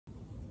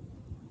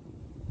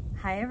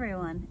Hi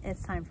everyone,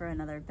 it's time for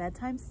another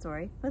bedtime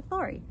story with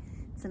Lori.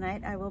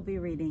 Tonight I will be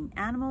reading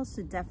Animals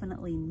Should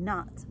Definitely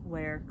Not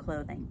Wear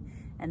Clothing.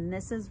 And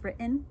this is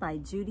written by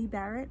Judi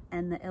Barrett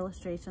and the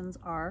illustrations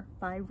are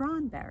by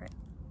Barrett.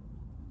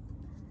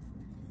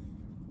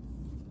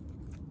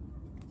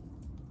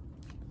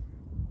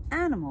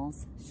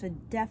 Animals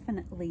should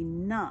definitely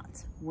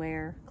not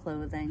wear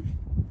clothing.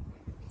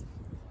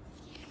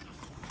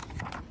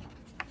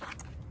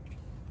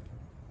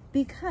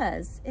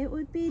 Because it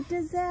would be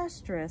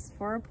disastrous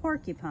for a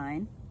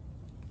porcupine,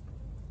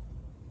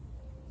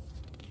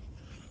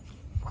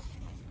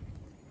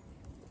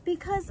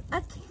 because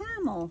a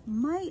camel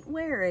might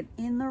wear it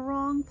in the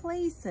wrong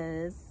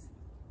places,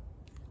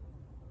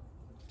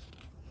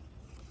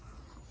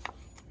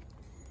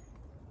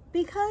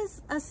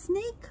 because a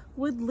snake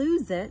would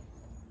lose it,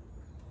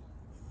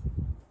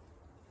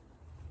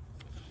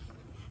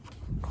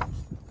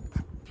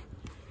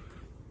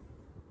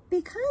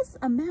 because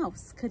a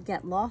mouse could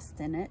get lost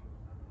in it,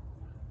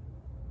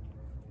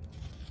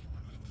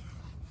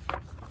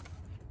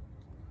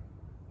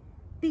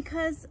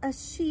 because a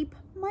sheep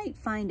might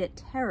find it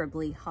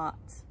terribly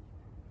hot,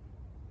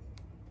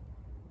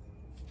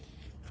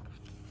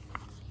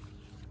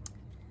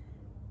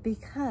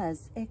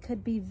 because it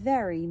could be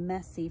very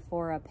messy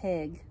for a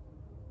pig,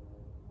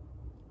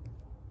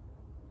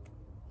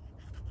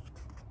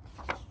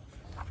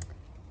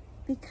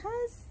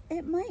 because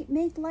it might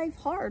make life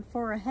hard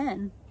for a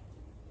hen,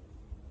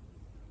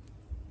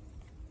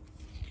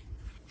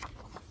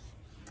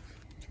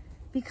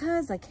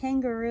 because a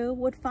kangaroo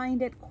would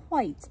find it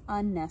quite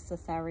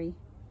unnecessary,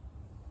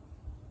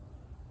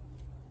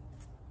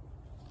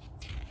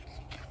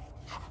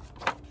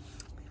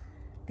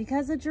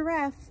 because a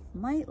giraffe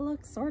might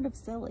look sort of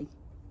silly,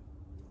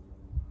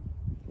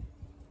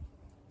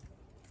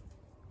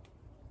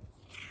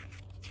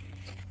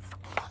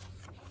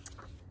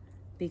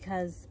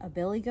 because a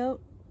billy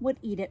goat would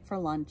eat it for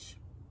lunch,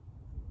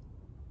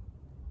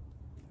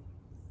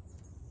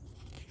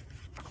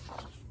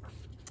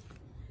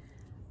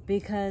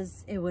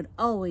 because it would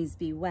always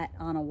be wet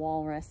on a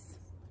walrus,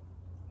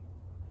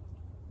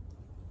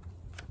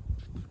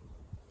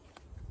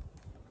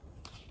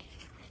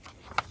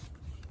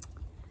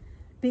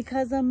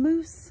 because a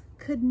moose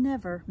could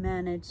never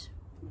manage,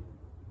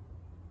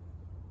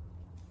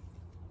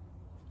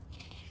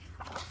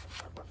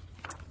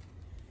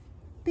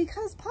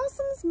 because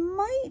possums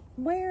might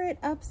wear it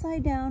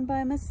upside down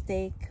by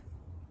mistake,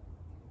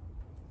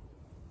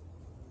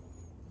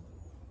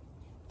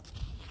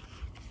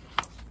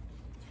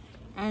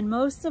 and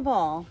most of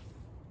all,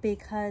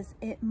 because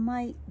it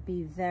might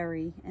be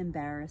very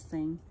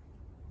embarrassing.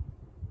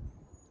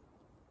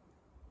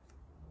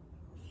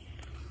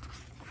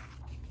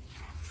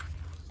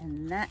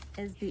 And that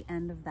is the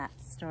end of that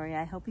story.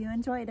 I hope you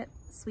enjoyed it.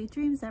 Sweet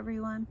dreams,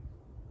 everyone.